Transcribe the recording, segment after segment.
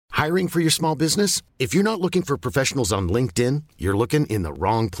Hiring for your small business? If you're not looking for professionals on LinkedIn, you're looking in the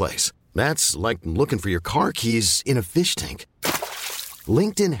wrong place. That's like looking for your car keys in a fish tank.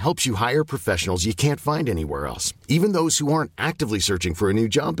 LinkedIn helps you hire professionals you can't find anywhere else, even those who aren't actively searching for a new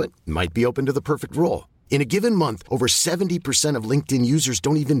job but might be open to the perfect role. In a given month, over 70% of LinkedIn users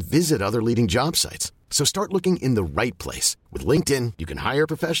don't even visit other leading job sites. So start looking in the right place. With LinkedIn, you can hire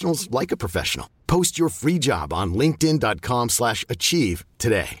professionals like a professional. Post your free job on linkedin.com/achieve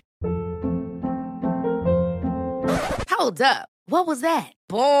today. Hold up. What was that?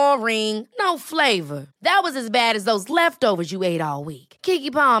 Boring. No flavor. That was as bad as those leftovers you ate all week.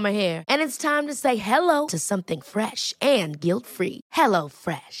 Keke Palmer here. And it's time to say hello to something fresh and guilt-free. Hello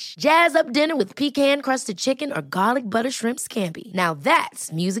Fresh. Jazz up dinner with pecan-crusted chicken or garlic butter shrimp scampi. Now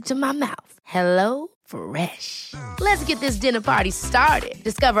that's music to my mouth. Hello Fresh. Let's get this dinner party started.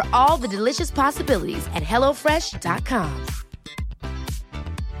 Discover all the delicious possibilities at hellofresh.com.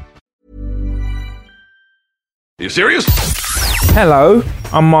 Are you serious? Hello,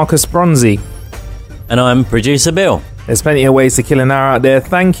 I'm Marcus Bronzy. And I'm Producer Bill. There's plenty of ways to kill an hour out there.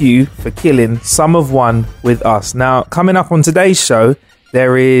 Thank you for killing some of one with us. Now, coming up on today's show, we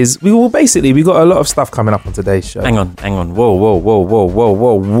got a lot of stuff coming up on today's show. Hang on.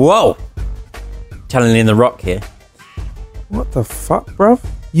 Whoa. Telling in the rock here. What the fuck, bruv?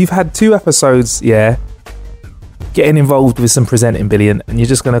 You've had 2 episodes, getting involved with some presenting, Billion, and you're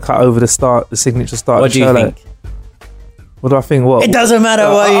just going to cut over the signature start What of the do show. you think? What do I think? What? It doesn't matter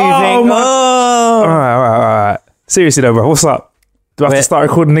what you think. All right. Seriously though, bro, what's up? Do I have to start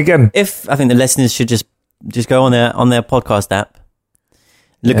recording again? I think the listeners should just go on their podcast app,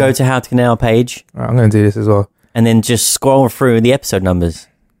 go to How to Canal page. All right, I'm going to do this as well. And then just scroll through the episode numbers.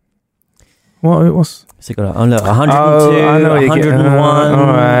 What's? So look, 102, I know 101, all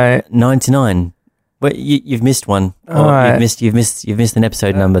right. 99. But you've missed one. All right. You've missed an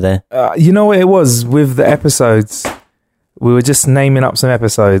episode number there. You know what it was with the episodes? We were just naming up some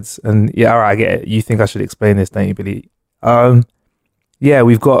episodes, and all right, I get it. You think I should explain this, don't you, Billy?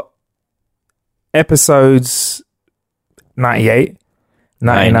 We've got episodes 98,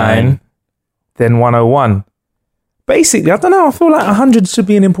 99, then 101. Basically, I don't know. I feel like 100 should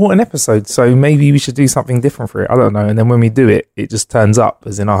be an important episode, so maybe we should do something different for it. I don't know. And then when we do it, it just turns up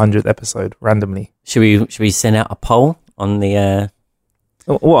as in our 100th episode randomly. Should we send out a poll on the?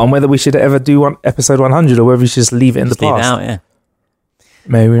 What, on whether we should ever do episode 100 or whether we should just leave it in the past? Leave it out, yeah.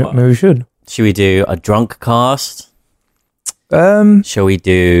 Maybe we should. Should we do a drunk cast? Shall we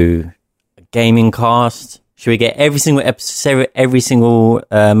do a gaming cast? Should we get every single episode, main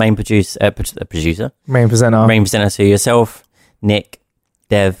presenter, so yourself, Nick,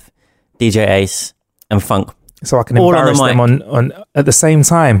 Dev, DJ Ace, and Funk? So I can embarrass them on at the same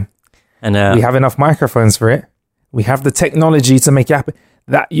time. And we have enough microphones for it. We have the technology to make it happen.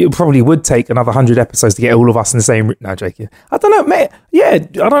 That you probably would take another 100 episodes to get all of us in the same. No, joking. I don't know, mate. Yeah,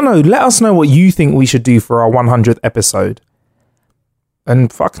 I don't know. Let us know what you think we should do for our 100th episode.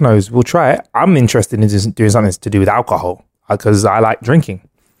 And fuck knows, we'll try it. I'm interested in just doing something to do with alcohol because I like drinking.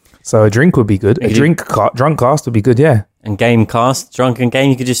 So a drink would be good. Drunk cast would be good, yeah. And game cast, drunken game.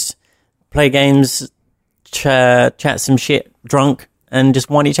 You could just play games, chat some shit, drunk, and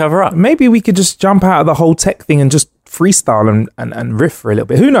just wind each other up. Maybe we could just jump out of the whole tech thing and just freestyle and riff for a little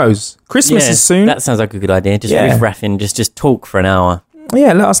bit. Who knows? Christmas is soon. That sounds like a good idea. Just riff-raffing, just talk for an hour.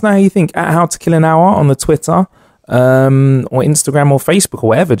 Yeah, let us know how you think at How to Kill an Hour on the Twitter, or Instagram or Facebook or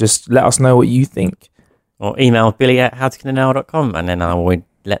whatever. Just let us know what you think. Or email billy@howtokillanhour.com and then I will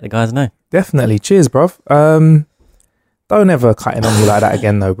let the guys know. Definitely. Cheers, bruv. Don't ever cut in on me like that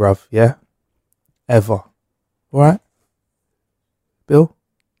again though, bruv. Yeah? Ever. All right? Bill?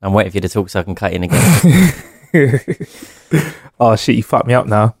 I'm waiting for you to talk so I can cut in again. Oh shit, you fucked me up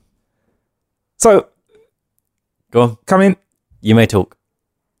now. So, go on. Come in. You may talk.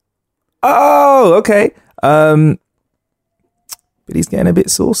 Oh, okay. But he's getting a bit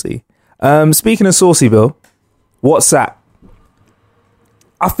saucy. Speaking of saucy, Bill, WhatsApp.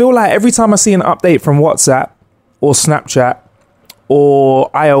 I feel like every time I see an update from WhatsApp or Snapchat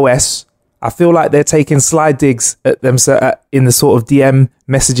or iOS, I feel like they're taking sly digs at them in the sort of DM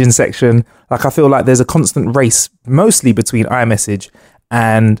messaging section. Like I feel like there's a constant race, mostly between iMessage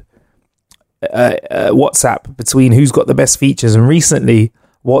and WhatsApp, between who's got the best features. And recently,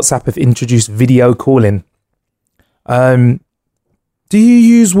 WhatsApp have introduced video calling. Do you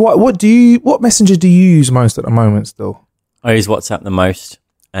use what messenger do you use most at the moment still? I use WhatsApp the most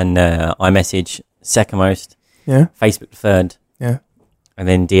and iMessage second most. Yeah. Facebook third. Yeah. And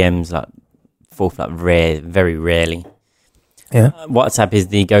then DMs like fourth, like very rarely. Yeah. WhatsApp is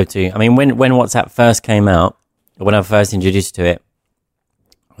the go-to. I mean, when WhatsApp first came out, or when I first introduced to it,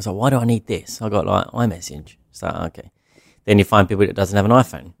 I was like, why do I need this? I got like iMessage. It's like, okay. Then you find people that doesn't have an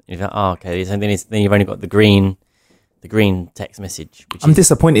iPhone. You're like, oh, okay. So then you've only got the green text message. I'm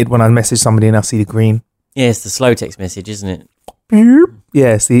disappointed when I message somebody and I see the green. Yeah, it's the slow text message, isn't it?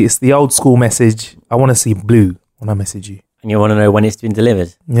 Yeah, it's the old school message. I want to see blue when I message you. And you want to know when it's been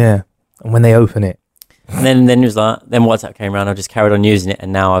delivered. Yeah, and when they open it. And then it was like, then WhatsApp came around. I just carried on using it,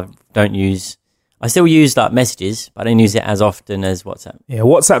 and now I still use like messages, but I don't use it as often as WhatsApp. Yeah,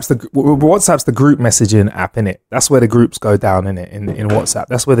 WhatsApp's the group messaging app, innit? That's where the groups go down, innit? In WhatsApp,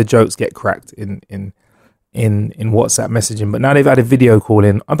 that's where the jokes get cracked in WhatsApp messaging. But now they've added video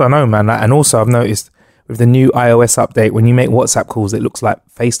calling. I don't know, man. And also, I've noticed with the new iOS update, when you make WhatsApp calls, it looks like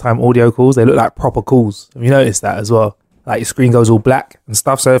FaceTime audio calls. They look like proper calls. Have you noticed that as well? Like your screen goes all black and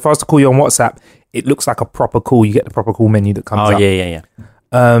stuff. So if I was to call you on WhatsApp, it looks like a proper call. You get the proper call menu that comes up. Oh, yeah.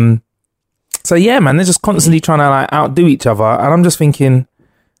 So yeah, man, they're just constantly trying to like outdo each other. And I'm just thinking,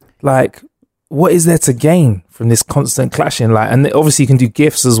 like, what is there to gain from this constant clashing? Like, and obviously you can do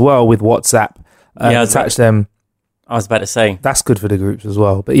GIFs as well with WhatsApp. Attach them. I was about to say. That's good for the groups as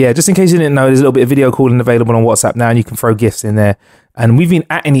well. But yeah, just in case you didn't know, there's a little bit of video calling available on WhatsApp now, and you can throw GIFs in there. And we've been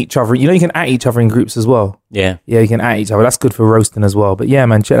atting each other. You know, you can at each other in groups as well. Yeah. Yeah, you can at each other. That's good for roasting as well. But yeah,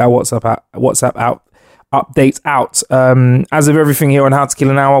 man, check that WhatsApp out. Updates out. As of everything here on How to Kill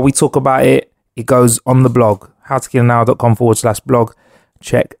an Hour, we talk about it. It goes on the blog, howtokillanhour.com/blog.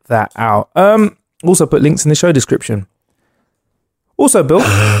 Check that out. Also put links in the show description. Also, Bill,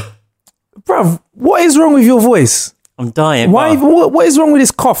 bruv, what is wrong with your voice? I'm dying. Why? What is wrong with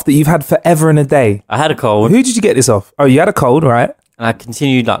this cough that you've had forever and a day? I had a cold. Who did you get this off? Oh, you had a cold, right? And I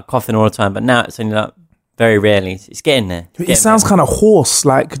continued like coughing all the time, but now it's only like very rarely. It's getting there. It sounds kind of hoarse.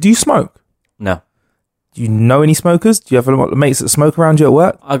 Like, do you smoke? No. Do you know any smokers? Do you have a lot of mates that smoke around you at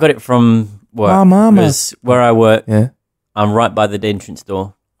work? I got it from work. Oh, mama. Because where I work, yeah, I'm right by the entrance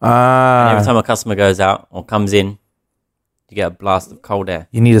door. Ah. And every time a customer goes out or comes in, you get a blast of cold air.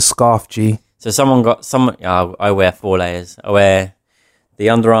 You need a scarf, G. So I wear 4 layers. I wear the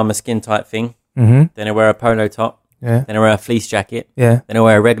Under Armour skin tight thing. Mm-hmm. Then I wear a polo top. Yeah. Then I wear a fleece jacket. Yeah. Then I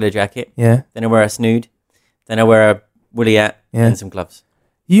wear a regular jacket. Yeah. Then I wear a snood. Then I wear a woolly hat and some gloves.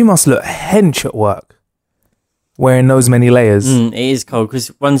 You must look hench at work, wearing those many layers. It is cold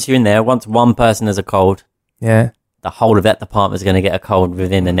because once you're in there, once one person has a cold, yeah, the whole of that department is going to get a cold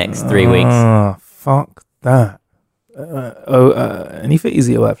within the next 3 weeks. Oh, fuck that. Any fitties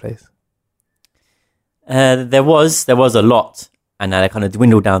at your workplace? There was a lot, and now they kind of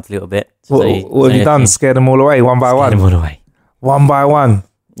dwindled down a little bit. So what have you done? Scared them all away one by one? Scared them all away. One by one?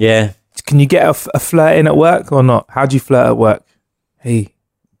 Yeah. Can you get a flirt in at work or not? How do you flirt at work? Hey.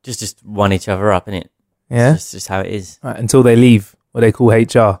 Just one each other up, innit? Yeah? It's just how it is. Right, until they leave, what they call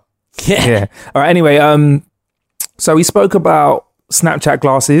HR. Yeah. All right, anyway, so we spoke about Snapchat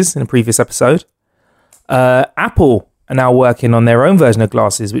glasses in a previous episode. Apple are now working on their own version of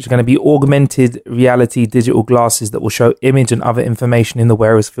glasses, which are going to be augmented reality digital glasses that will show image and other information in the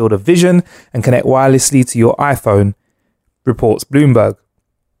wearer's field of vision and connect wirelessly to your iPhone, reports Bloomberg.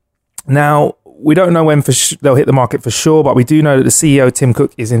 Now, we don't know when they'll hit the market for sure, but we do know that the CEO, Tim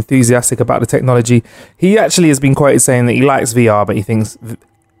Cook, is enthusiastic about the technology. He actually has been quoted saying that he likes VR, but he thinks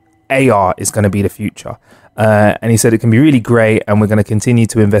AR is going to be the future. And he said it can be really great, and we're going to continue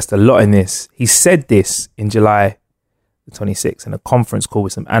to invest a lot in this. He said this in July the 26th in a conference call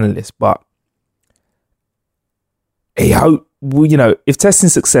with some analysts, but he hope, if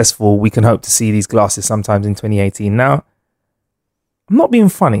testing's successful, we can hope to see these glasses sometimes in 2018. Now, I'm not being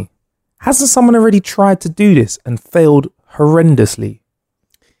funny. Hasn't someone already tried to do this and failed horrendously?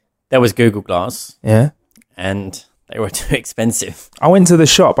 There was Google Glass. Yeah. And they were too expensive. I went to the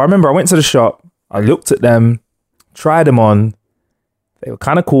shop. I remember I went to the shop. I looked at them, tried them on. They were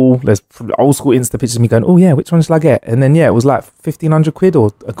kind of cool. There's old school Insta pictures of me going, oh yeah, which one shall I get? And then, it was like 1,500 quid or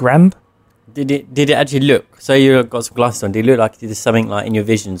 $1,000. Did it actually look, so you got some glasses on, did it look like there's something like in your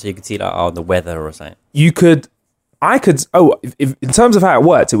vision so you could see like, the weather or something? If in terms of how it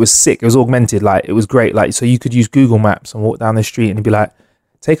worked, it was sick. It was augmented. Like, it was great. Like, so you could use Google Maps and walk down the street and it'd be like,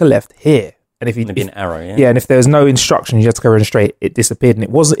 take a left here. And if an arrow, yeah. Yeah, and if there was no instructions, you had to go in straight, it disappeared. And it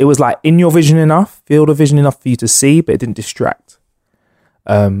was like in your vision enough, field of vision enough for you to see, but it didn't distract.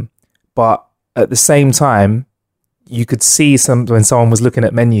 But at the same time, you could see when someone was looking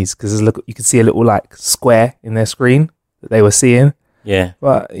at menus, because you could see a little like square in their screen that they were seeing. Yeah.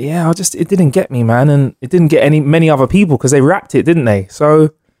 But yeah, it didn't get me, man. And it didn't get many other people because they wrapped it, didn't they?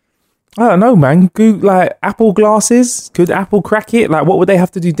 So I don't know, man. Like Apple glasses, could Apple crack it? Like, what would they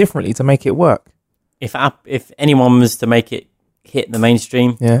have to do differently to make it work? If anyone was to make it hit the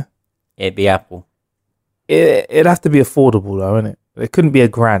mainstream, yeah, it'd be Apple. It'd have to be affordable, though, wouldn't it? It couldn't be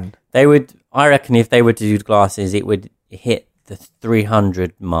 $1,000. They would. I reckon if they were to do glasses, it would hit the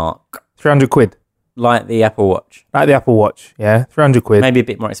 300 mark. 300 quid. Like the Apple Watch. Like the Apple Watch, yeah. 300 quid. Maybe a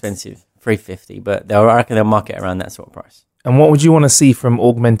bit more expensive, 350, but I reckon they'll market around that sort of price. And what would you want to see from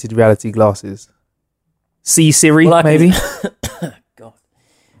augmented reality glasses? See Siri, maybe? God.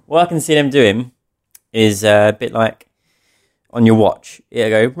 What I can see them doing is a bit like on your watch. It'll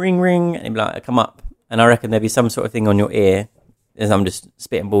go ring, ring, and it'll be like, come up. And I reckon there'll be some sort of thing on your ear, as I'm just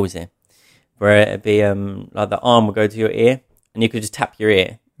spitting balls here, where it'd be like the arm will go to your ear, and you could just tap your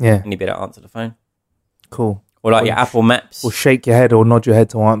ear, and you'd be able to answer the phone. Cool. Or like your Apple Maps. Or shake your head or nod your head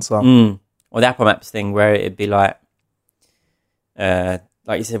to answer. Or the Apple Maps thing where it'd be like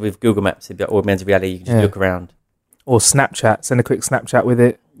you said with Google Maps, it'd be like augmented reality, you can just look around. Or Snapchat, send a quick Snapchat with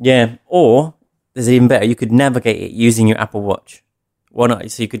it. Yeah, or there's even better, you could navigate it using your Apple Watch. Why not?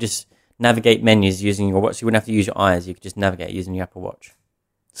 So you could just navigate menus using your watch. You wouldn't have to use your eyes, you could just navigate using your Apple Watch.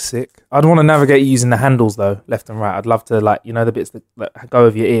 Sick. I'd want to navigate using the handles though, left and right. I'd love to, like, you know, the bits that go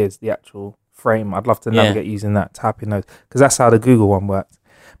over your ears, the actual frame. I'd love to navigate using that, tapping those, because that's how the Google one worked.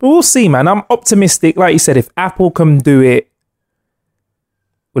 But we'll see, man. I'm optimistic. Like you said, if Apple can do it,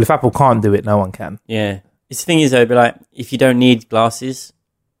 well, if Apple can't do it, no one can. Yeah. The thing is, though, it'd be like, if you don't need glasses,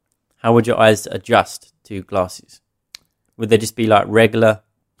 how would your eyes adjust to glasses? Would they just be like regular?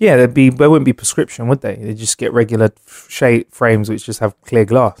 Yeah, there wouldn't be prescription, would they? They'd just get regular shade frames which just have clear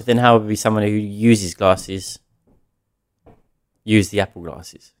glass. But then how would be someone who uses glasses use the Apple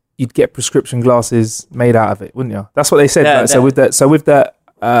glasses? You'd get prescription glasses made out of it, wouldn't you? That's what they said. So with the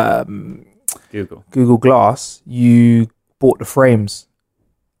Google Glass, you bought the frames,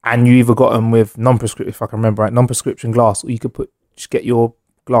 and you either got them with non-prescription, if I can remember right, non-prescription glass, or you could just get your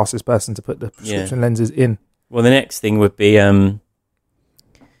glasses person to put the prescription lenses in. Well, the next thing would be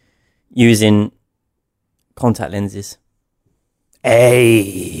using contact lenses.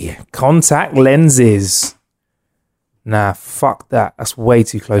 Hey, contact lenses. Nah, fuck that. That's way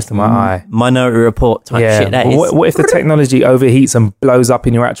too close to my eye. Minority Report type shit, that is. What if the technology overheats and blows up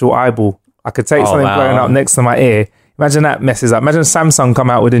in your actual eyeball? I could take something blowing up next to my ear. Imagine that messes up. Imagine Samsung come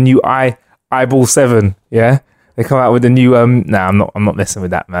out with a new eyeball 7, yeah? They come out with a new I'm not messing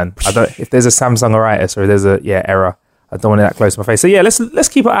with that, man. I don't. If there's a Samsung-itis or there's a error, I don't want it that close to my face. So yeah, let's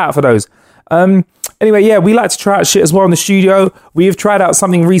keep an eye out for those. Anyway, yeah, we like to try out shit as well in the studio. We have tried out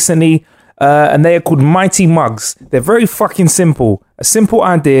something recently, and they are called Mighty Mugs. They're very fucking simple. A simple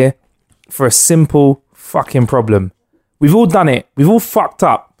idea for a simple fucking problem. We've all done it. We've all fucked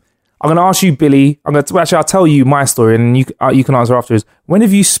up. I'm going to ask you, Billy. I'll tell you my story, and you can answer afterwards. When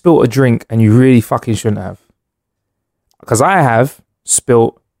have you spilt a drink and you really fucking shouldn't have? Because I have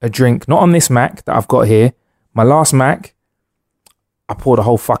spilt a drink, not on this Mac that I've got here. My last Mac, I poured a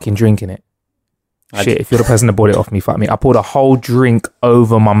whole fucking drink in it. Shit, if you're the person that bought it off me, fuck me. I poured a whole drink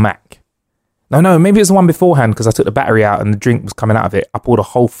over my Mac. No, maybe it was the one beforehand because I took the battery out and the drink was coming out of it. I poured a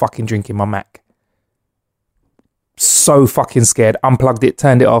whole fucking drink in my Mac. So fucking scared. Unplugged it,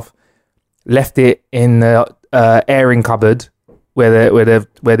 turned it off, left it in the airing cupboard where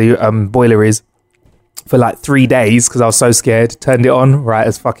the boiler is for like 3 days because I was so scared. Turned it on right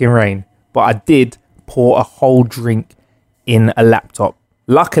as fucking rain. But I did pour a whole drink in a laptop.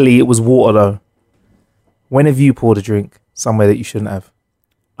 Luckily, it was water though. When have you poured a drink somewhere that you shouldn't have?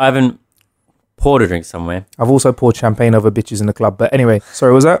 I haven't poured a drink somewhere. I've also poured champagne over bitches in the club. But anyway,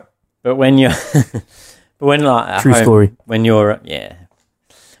 sorry, what was that? But when you're... but when like... At True home, story. When you're... Yeah.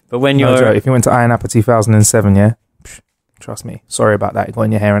 But when you're... No joke, if you went to Iron Apple 2007, yeah? Trust me. Sorry about that. It got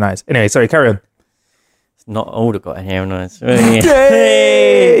in your hair and eyes. Anyway, sorry, carry on. It's not all that got in hair and eyes.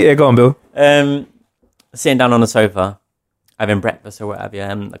 Yeah, go on, Bill. Sitting down on the sofa, having breakfast or whatever,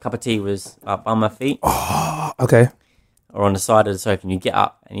 a cup of tea was up on my feet. Oh, okay. Or on the side of the sofa, and you get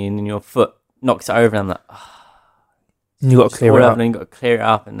up, and your foot knocks it over, and I'm like, you got to clear it up. And you got to clear it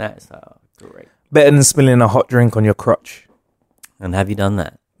up, and that's great. Better than spilling a hot drink on your crotch. And have you done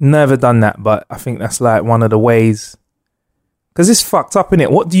that? Never done that, but I think that's like one of the ways. Because it's fucked up,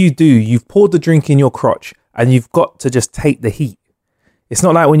 innit? What do? You've poured the drink in your crotch, and you've got to just take the heat. It's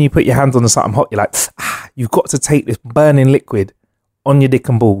not like when you put your hands on something hot, you're like, you've got to take this burning liquid on your dick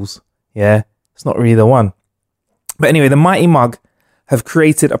and balls. Yeah, it's not really the one. But anyway, the Mighty Mug have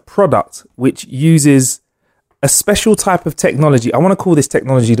created a product which uses a special type of technology. I want to call this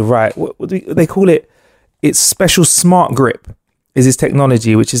technology what do they call it? It's special smart grip is this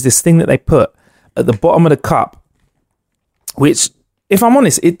technology, which is this thing that they put at the bottom of the cup, which, if I'm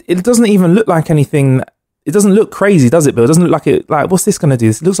honest, it doesn't even look like anything. It doesn't look crazy, does it, Bill? It doesn't look like what's this going to do?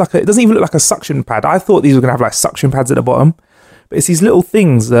 It doesn't even look like a suction pad. I thought these were going to have like suction pads at the bottom, but it's these little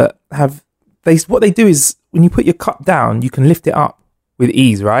things that have, what they do is when you put your cup down, you can lift it up with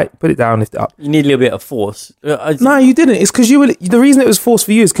ease, right? Put it down, lift it up. You need a little bit of force. No, you didn't. It's because the reason it was forced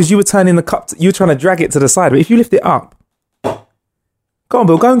for you is because you were turning the cup, you were trying to drag it to the side. But if you lift it up, go on,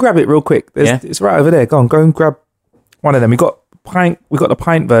 Bill, go and grab it real quick. It's right over there. Go and grab one of them. We got the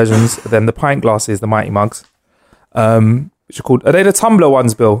pint versions, then the pint glasses, the Mighty Mugs, which are called, are they the tumbler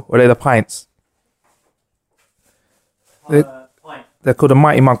ones, Bill? Or are they the pints? They're called the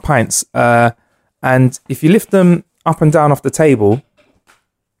Mighty Mug pints. And if you lift them up and down off the table,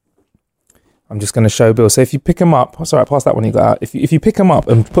 I'm just going to show Bill. So if you pick them up, sorry, pass that one you got out. If you pick them up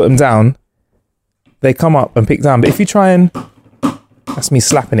and put them down, they come up and pick down. But if you try and, that's me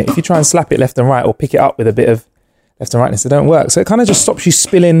slapping it. If you try and slap it left and right or pick it up with a bit of left and rightness, they don't work. So it kind of just stops you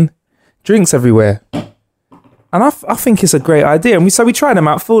spilling drinks everywhere. And I think it's a great idea. And we tried them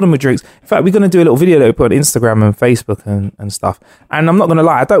out, filled them with drinks. In fact, we're going to do a little video that we put on Instagram and Facebook and stuff. And I'm not going to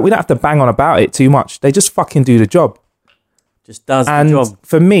lie, we don't have to bang on about it too much. They just fucking do the job. Just does the job. And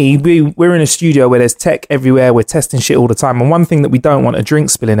for me, we're in a studio where there's tech everywhere. We're testing shit all the time. And one thing that we don't want are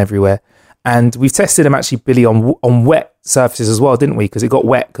drinks spilling everywhere. And we've tested them actually, Billy, on wet surfaces as well, didn't we? Because it got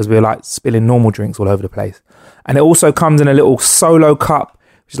wet because we were like spilling normal drinks all over the place. And it also comes in a little solo cup,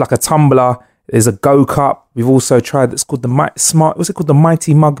 which is like a tumbler. There's a Go cup. We've also tried that's called what's it called? The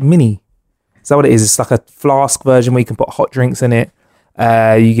Mighty Mug Mini. Is that what it is? It's like a flask version where you can put hot drinks in it.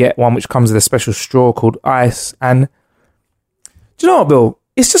 You get one which comes with a special straw called ice. And do you know what, Bill?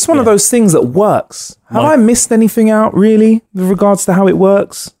 It's just one of those things that works. Have I missed anything out, really, with regards to how it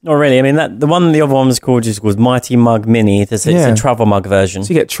works? Not really. I mean, the other one was called Mighty Mug Mini. It's a travel mug version.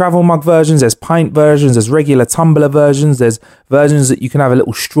 So you get travel mug versions, there's pint versions, there's regular tumbler versions, there's versions that you can have a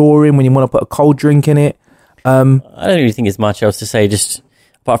little straw in when you want to put a cold drink in it. I don't really think there's much else to say, just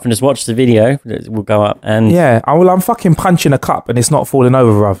apart from just watch the video. We'll go up and... Yeah, I'm fucking punching a cup and it's not falling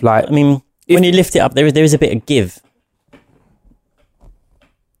over, bruv. Like, I mean, when you lift it up, there is a bit of give.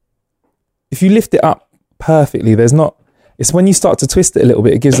 If you lift it up perfectly, it's when you start to twist it a little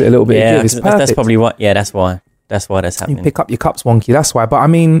bit, it gives it a little bit of give. It's perfect. That's probably what, that's why that's happening. You pick up your cups wonky, that's why. But I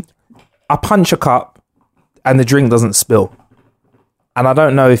mean, I punch a cup and the drink doesn't spill. And I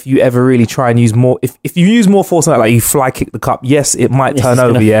don't know if you ever really try and use more, if you use more force on that, like you fly kick the cup, yes, it might turn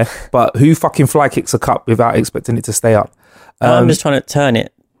over, but who fucking fly kicks a cup without expecting it to stay up? I'm just trying to turn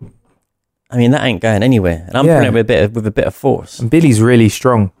it. I mean, that ain't going anywhere. And I'm putting it with a bit of force. And Billy's really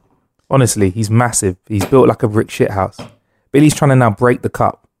strong. Honestly, he's massive. He's built like a brick shithouse. Billy's trying to now break the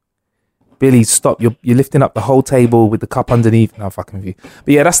cup. Billy, stop. You're lifting up the whole table with the cup underneath. No, fucking with you.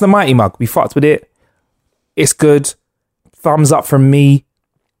 But yeah, that's the Mighty Mug. We fucked with it. It's good. Thumbs up from me.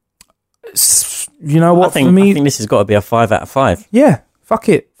 You know what? I think this has got to be a 5 out of 5. Yeah, fuck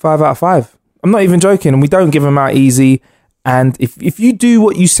it. 5 out of 5. I'm not even joking. And we don't give them out easy. And if you do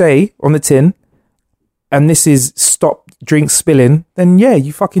what you say on the tin, and this is stop drinks spilling, then yeah,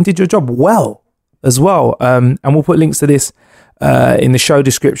 you fucking did your job well as well. And we'll put links to this in the show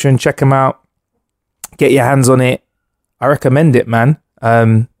description. Check them out. Get your hands on it. I recommend it, man.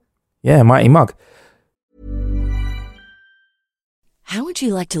 Mighty Mug. How would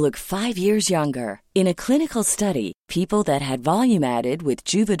you like to look 5 years younger? In a clinical study, people that had volume added with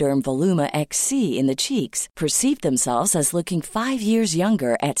Juvederm Voluma XC in the cheeks perceived themselves as looking 5 years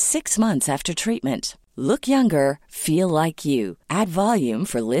younger at 6 months after treatment. Look younger, feel like you. Add volume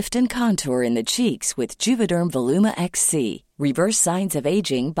for lift and contour in the cheeks with Juvederm Voluma XC. Reverse signs of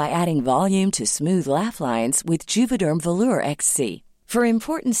aging by adding volume to smooth laugh lines with Juvederm Volure XC. For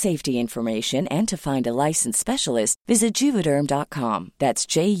important safety information and to find a licensed specialist, visit Juvederm.com. That's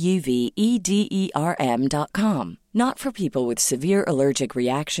JUVEDERM.com. Not for people with severe allergic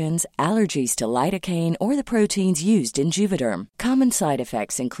reactions, allergies to lidocaine, or the proteins used in Juvederm. Common side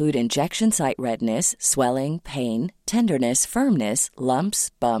effects include injection site redness, swelling, pain, tenderness, firmness,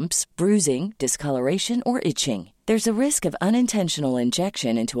 lumps, bumps, bruising, discoloration, or itching. There's a risk of unintentional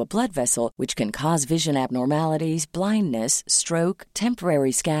injection into a blood vessel, which can cause vision abnormalities, blindness, stroke,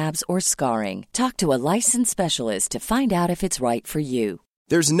 temporary scabs, or scarring. Talk to a licensed specialist to find out if it's right for you.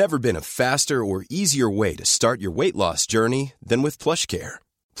 There's never been a faster or easier way to start your weight loss journey than with PlushCare.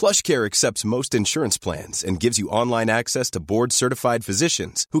 PlushCare accepts most insurance plans and gives you online access to board-certified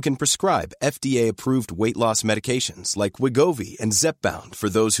physicians who can prescribe FDA-approved weight loss medications like Wegovy and Zepbound for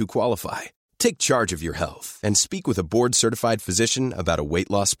those who qualify. Take charge of your health and speak with a board-certified physician about a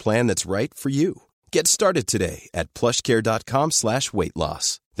weight loss plan that's right for you. Get started today at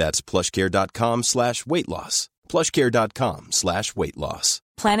plushcare.com/weightloss. That's plushcare.com/weightloss. plushcare.com/weightloss.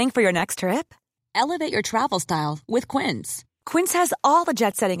 Planning for your next trip? Elevate your travel style with Quince. Quince has all the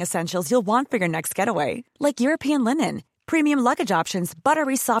jet-setting essentials you'll want for your next getaway, like European linen, premium luggage options,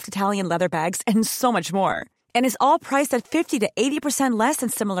 buttery soft Italian leather bags, and so much more. And is all priced at 50 to 80% less than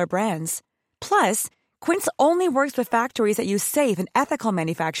similar brands. Plus, Quince only works with factories that use safe and ethical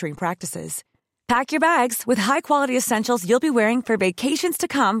manufacturing practices. Pack your bags with high-quality essentials you'll be wearing for vacations to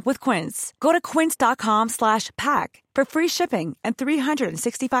come with Quince. Go to quince.com/pack for free shipping and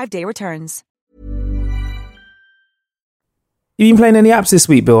 365-day returns. You been playing any apps this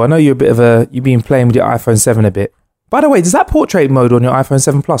week, Bill? I know you've been playing with your iPhone 7 a bit. By the way, does that portrait mode on your iPhone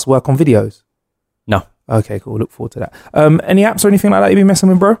 7 Plus work on videos? No. Okay, cool. Look forward to that. Any apps or anything like that you've been messing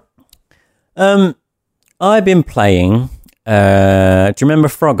with, bro? I've been playing. Do you remember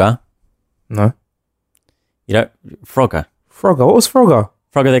Frogger? No. You don't? Frogger. Frogger. What was Frogger?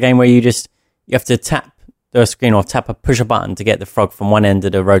 Frogger, the game where you have to tap the screen or push a button to get the frog from one end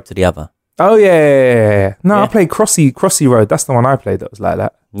of the road to the other. Oh yeah. No, yeah. I played Crossy Road. That's the one I played that was like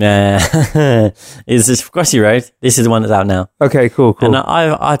that. Yeah. It's this Crossy Road. This is the one that's out now. Okay, cool. And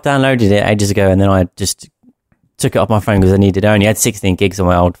I downloaded it ages ago, and then I just took it off my phone because I needed it. I only had 16 gigs on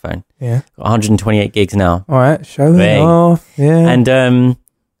my old phone. Yeah. Got 128 gigs now. All right, show it off. Yeah. And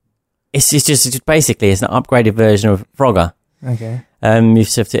it's just basically it's an upgraded version of Frogger. Okay. You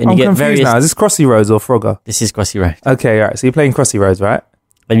just have to, and I'm you get confused various. Now. Is this Crossy Roads or Frogger? This is Crossy Road. Okay, all right. So you're playing Crossy Roads, right?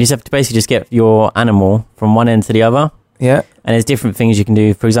 And you just have to basically just get your animal from one end to the other. Yeah. And there's different things you can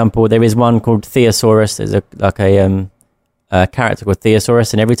do. For example, there is one called Theosaurus. There's a character called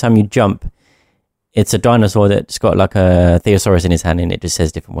Theosaurus, and every time you jump, it's a dinosaur that's got like a Theosaurus in his hand, and it just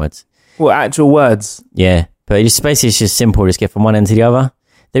says different words. Well, actual words? Yeah. But it's just simple. Just get from one end to the other.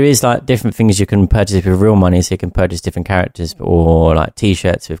 There is like different things you can purchase with real money, so you can purchase different characters, or like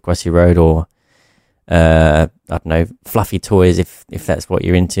T-shirts with Crossy Road, or I don't know, fluffy toys if that's what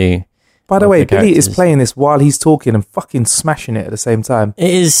you're into. By the way, Billy is playing this while he's talking and fucking smashing it at the same time.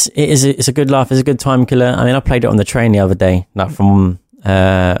 It's a good laugh. It's a good time killer. I mean, I played it on the train the other day, like from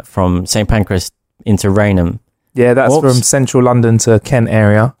St Pancras into Rainham. Yeah, that's from central London to Kent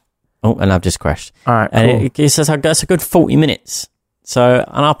area. Oh, and I've just crashed. All right, cool. And that's a good 40 minutes. So,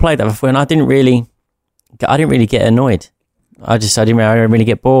 and I played that before, and I didn't really get annoyed. I didn't really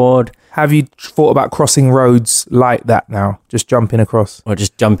get bored. Have you thought about crossing roads like that now? Just jumping across? Or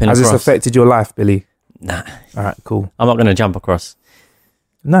just jumping across? Has this affected your life, Billy? Nah. All right, cool. I'm not going to jump across.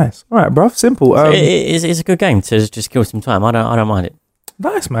 Nice. All right, bruv. Simple. So it's a good game to just kill some time. I don't mind it.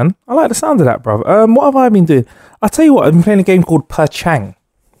 Nice, man. I like the sound of that, bruv. What have I been doing? I'll tell you what. I've been playing a game called Perchang.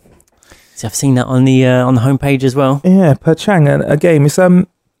 See, I've seen that on the homepage as well. Yeah, Perchang, a game. It's the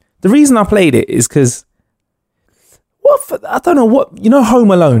reason I played it is because I don't know what, you know,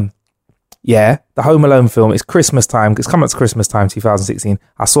 Home Alone. Yeah, the Home Alone film. It's Christmas time. It's coming up to Christmas time, 2016.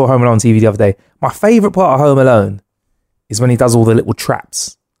 I saw Home Alone on TV the other day. My favourite part of Home Alone is when he does all the little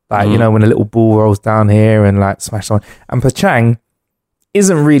traps. Like, you know, when a little ball rolls down here and like smash on. And Perchang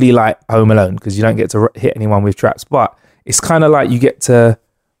isn't really like Home Alone because you don't get to hit anyone with traps. But it's kind of like you get to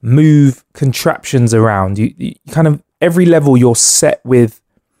move contraptions around. You kind of, every level you're set with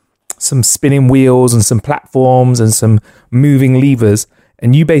some spinning wheels and some platforms and some moving levers.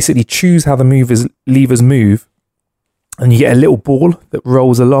 And you basically choose how the levers move, and you get a little ball that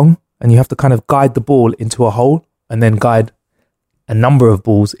rolls along, and you have to kind of guide the ball into a hole and then guide a number of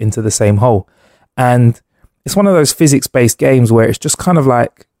balls into the same hole. And it's one of those physics-based games where it's just kind of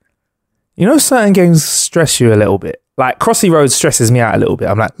like, you know, certain games stress you a little bit. Like Crossy Road stresses me out a little bit.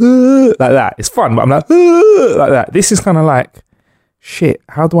 I'm like that. It's fun, but I'm like that. This is kind of like, shit,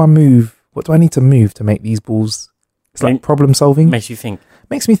 how do I move? What do I need to move to make these balls? It's like problem solving. Makes you think.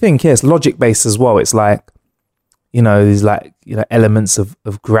 Makes me think, yeah. It's logic based as well. It's like, you know, there's like, you know, elements of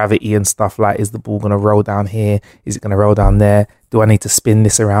gravity and stuff. Like, is the ball going to roll down here? Is it going to roll down there? Do I need to spin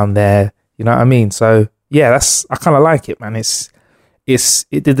this around there? You know what I mean? So yeah, I kind of like it, man. It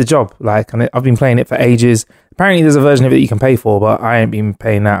did the job. Like, and I've been playing it for ages. Apparently there's a version of it you can pay for, but I ain't been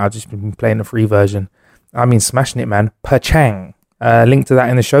paying that. I've just been playing the free version. I've been smashing it, man. Perchang. Link to that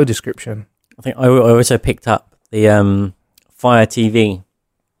in the show description. I think I also picked up the Fire TV,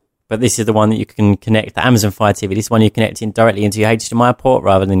 but this is the one that you can connect, the Amazon Fire TV. This one you connect in directly into your HDMI port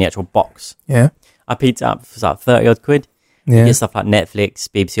rather than the actual box. Yeah. I picked it up for like 30 odd quid. Yeah. You get stuff like Netflix,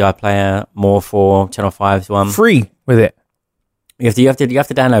 BBC iPlayer, More4, Channel 5's one. Free with it. You have to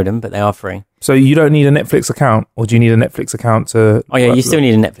download them, but they are free. So you don't need a Netflix account, or do you need a Netflix account to? Oh yeah, you still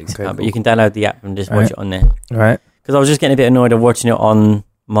need a Netflix account, but you can download the app and just watch it on there. Right. Because I was just getting a bit annoyed of watching it on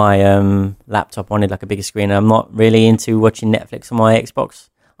my laptop. I wanted like a bigger screen, and I'm not really into watching Netflix on my Xbox.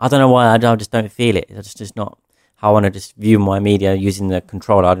 I don't know why. I just don't feel it. It's just not how I want to just view my media using the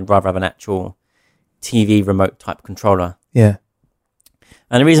controller. I'd rather have an actual TV remote type controller. Yeah.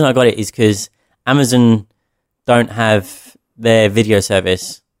 And the reason I got it is because Amazon don't have their video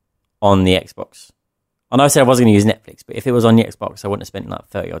service on the Xbox, And I said I wasn't going to use Netflix, but if it was on the Xbox, I wouldn't have spent like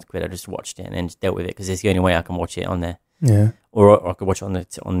 30 odd quid. I just watched it and then just dealt with it because it's the only way I can watch it on there. Yeah. Or I could watch it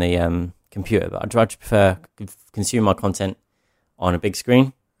on the computer. But I'd prefer consume my content on a big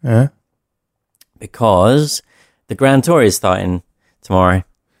screen. Yeah. Because the Grand Tour is starting tomorrow.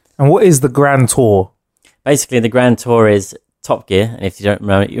 And what is the Grand Tour? Basically, the Grand Tour is Top Gear. And if you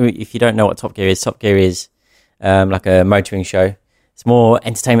don't know what Top Gear is like a motoring show. It's more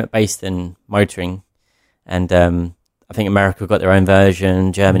entertainment based than motoring. And I think America got their own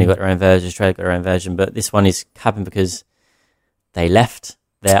version, Germany got their own version, Australia got their own version. But this one is happened because they left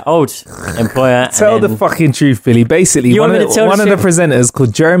their old employer. Tell the fucking truth, Billy. Basically, one of the presenters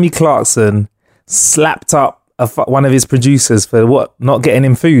called Jeremy Clarkson slapped up one of his producers for what? Not getting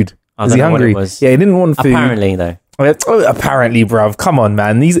him food. Was he hungry? Yeah, he didn't want food. Apparently, though. Apparently, bruv. Come on,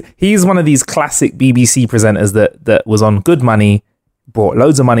 man. He's one of these classic BBC presenters that was on good money, brought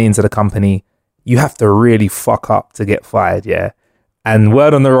loads of money into the company. You have to really fuck up to get fired, yeah? And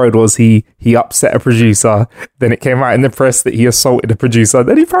word on the road was he upset a producer. Then it came out in the press that he assaulted a producer.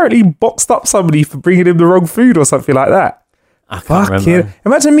 Then he apparently boxed up somebody for bringing him the wrong food or something like that. I can't remember.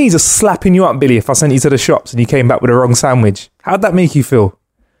 Imagine me just slapping you up, Billy, if I sent you to the shops and you came back with the wrong sandwich. How'd that make you feel?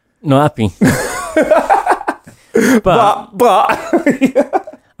 Not happy. but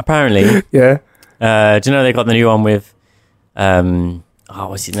apparently, yeah. Do you know they got the new one with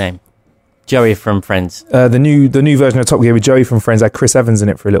what's his name? Joey from Friends. The new version of Top Gear with Joey from Friends had Chris Evans in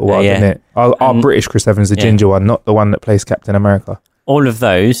it for a little while, didn't it? Our British Chris Evans, the ginger one, not the one that plays Captain America. All of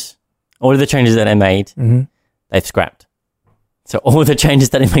the changes that they made, they've scrapped. So all the changes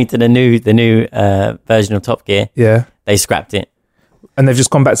that they made to the new version of Top Gear, they scrapped it. And they've just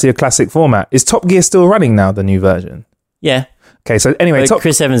gone back to your classic format. Is Top Gear still running now, the new version? Yeah. Okay, so anyway...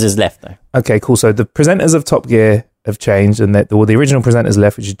 Chris Evans is left, though. Okay, cool. So the presenters of Top Gear have changed, and the original presenters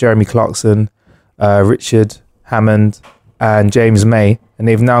left, which is Jeremy Clarkson, Richard Hammond, and James May, and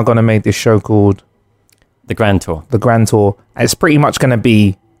they've now gone and made this show called... The Grand Tour. The Grand Tour. And it's pretty much going to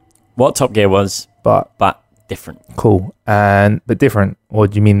be... what Top Gear was, but different. Cool. But different. Or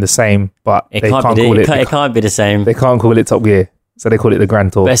do you mean the same, but it can't be the same. They can't call it Top Gear. So they call it the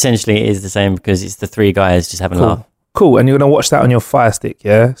Grand Tour. But essentially it is the same because it's the three guys just having a laugh. Cool. And you're going to watch that on your Fire Stick,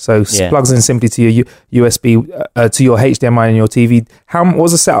 yeah? So plugs in simply to your USB, to your HDMI and your TV. What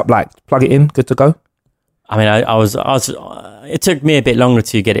was the setup like? Plug it in, good to go? I mean, I was it took me a bit longer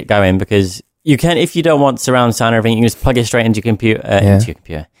to get it going because you can, if you don't want surround sound or everything, you can just plug it straight into your computer,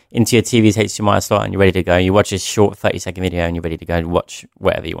 into your TV's HDMI slot and you're ready to go. You watch this short 30-second video and you're ready to go and watch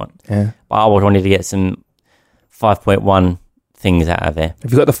whatever you want. Yeah. But I wanted to get some 5.1 things out of there.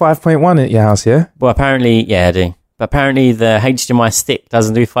 Have you got the 5.1 at your house, yeah? Well, apparently, yeah, I do. But apparently the HDMI stick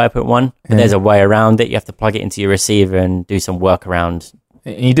doesn't do 5.1. But there's a way around it. You have to plug it into your receiver and do some workaround.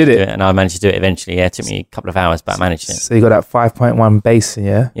 And you did it? And I managed to do it eventually. Yeah, it took me a couple of hours, but I managed it. So you got that 5.1 bass,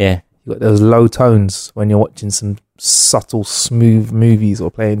 yeah? Yeah. You got those low tones when you're watching some subtle, smooth movies or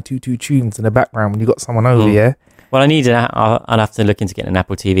playing two tunes in the background when you got someone over, yeah? Well, I'll have to look into getting an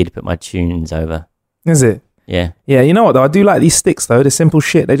Apple TV to put my tunes over. Is it? Yeah. Yeah, you know what though? I do like these sticks though. They're simple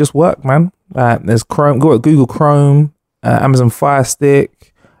shit. They just work, man. There's Chrome, Google Chrome, Amazon Fire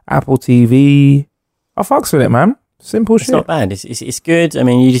Stick, Apple TV. I fucks with it, man. Simple shit. It's not bad. It's good. I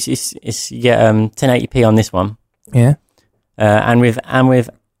mean, you get 1080p on this one. Yeah. And with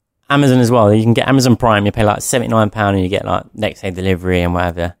Amazon as well, you can get Amazon Prime. You pay like £79 and you get like next day delivery and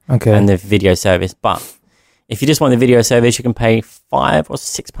whatever. Okay. And the video service, but if you just want the video service, you can pay £5 or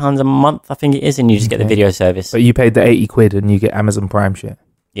 £6 a month, I think it is, and you just get the video service. But you paid the 80 quid and you get Amazon Prime shit.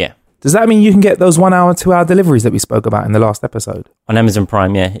 Yeah. Does that mean you can get those 1 hour, 2 hour deliveries that we spoke about in the last episode? On Amazon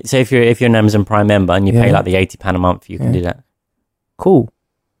Prime, yeah. So if you're an Amazon Prime member and you pay like the £80 a month, you can do that. Cool.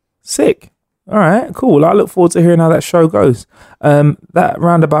 Sick. All right, cool. I look forward to hearing how that show goes. That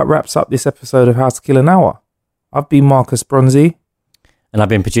roundabout wraps up this episode of How to Kill an Hour. I've been Marcus Bronzy. And I've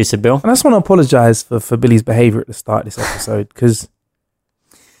been producer Bill. And I just want to apologise for Billy's behaviour at the start of this episode because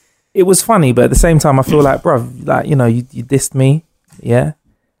it was funny, but at the same time I feel like, bruv, like, you know, you dissed me, yeah?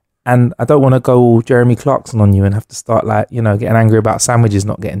 And I don't want to go all Jeremy Clarkson on you and have to start like, you know, getting angry about sandwiches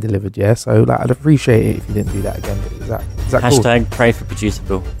not getting delivered, yeah? So like, I'd appreciate it if you didn't do that again. Is that Hashtag cool? Pray for producer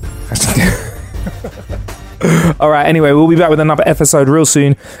Bill. All right, anyway, we'll be back with another episode real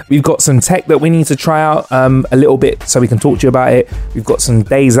soon. We've got some tech that we need to try out a little bit so we can talk to you about it. We've got some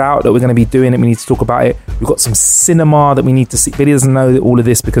days out that we're going to be doing and we need to talk about it. We've got some cinema that we need to see. Billy doesn't know all of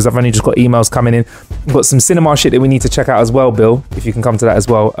this because I've only just got emails coming in. We've got some cinema shit that we need to check out as well, Bill, if you can come to that as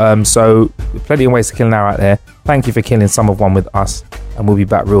well. So plenty of ways to kill an hour out there. Thank you for killing some of one with us, and we'll be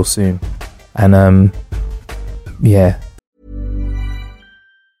back real soon. And yeah.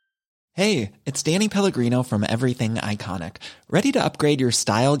 Hey, it's Danny Pellegrino from Everything Iconic. Ready to upgrade your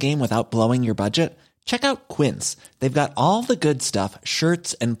style game without blowing your budget? Check out Quince. They've got all the good stuff,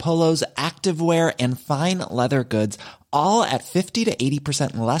 shirts and polos, activewear, and fine leather goods, all at 50 to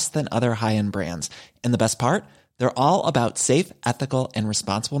 80% less than other high-end brands. And the best part? They're all about safe, ethical, and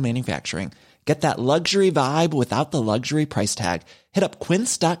responsible manufacturing. Get that luxury vibe without the luxury price tag. Hit up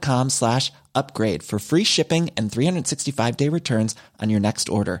quince.com/upgrade for free shipping and 365-day returns on your next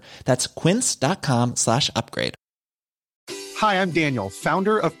order. That's quince.com/upgrade. Hi, I'm Daniel,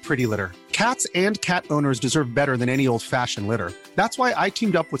 founder of Pretty Litter. Cats and cat owners deserve better than any old-fashioned litter. That's why I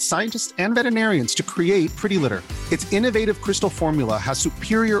teamed up with scientists and veterinarians to create Pretty Litter. Its innovative crystal formula has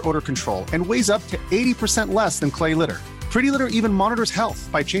superior odor control and weighs up to 80% less than clay litter. Pretty Litter even monitors health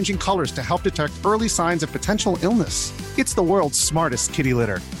by changing colors to help detect early signs of potential illness. It's the world's smartest kitty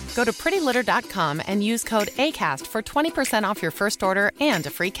litter. Go to prettylitter.com and use code ACAST for 20% off your first order and a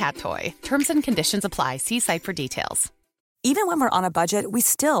free cat toy. Terms and conditions apply. See site for details. Even when we're on a budget, we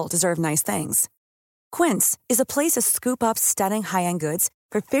still deserve nice things. Quince is a place to scoop up stunning high-end goods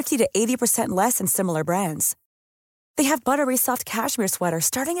for 50 to 80% less than similar brands. They have buttery soft cashmere sweaters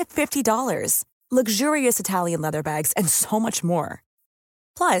starting at $50, luxurious Italian leather bags, and so much more.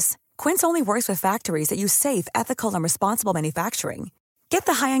 Plus, Quince only works with factories that use safe, ethical, and responsible manufacturing. Get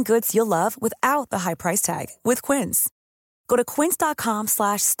the high-end goods you'll love without the high price tag with Quince. Go to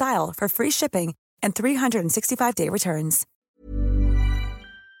quince.com/style for free shipping and 365-day returns.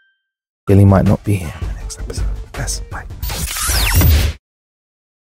 Billy might not be here in the next episode. Yes, bye.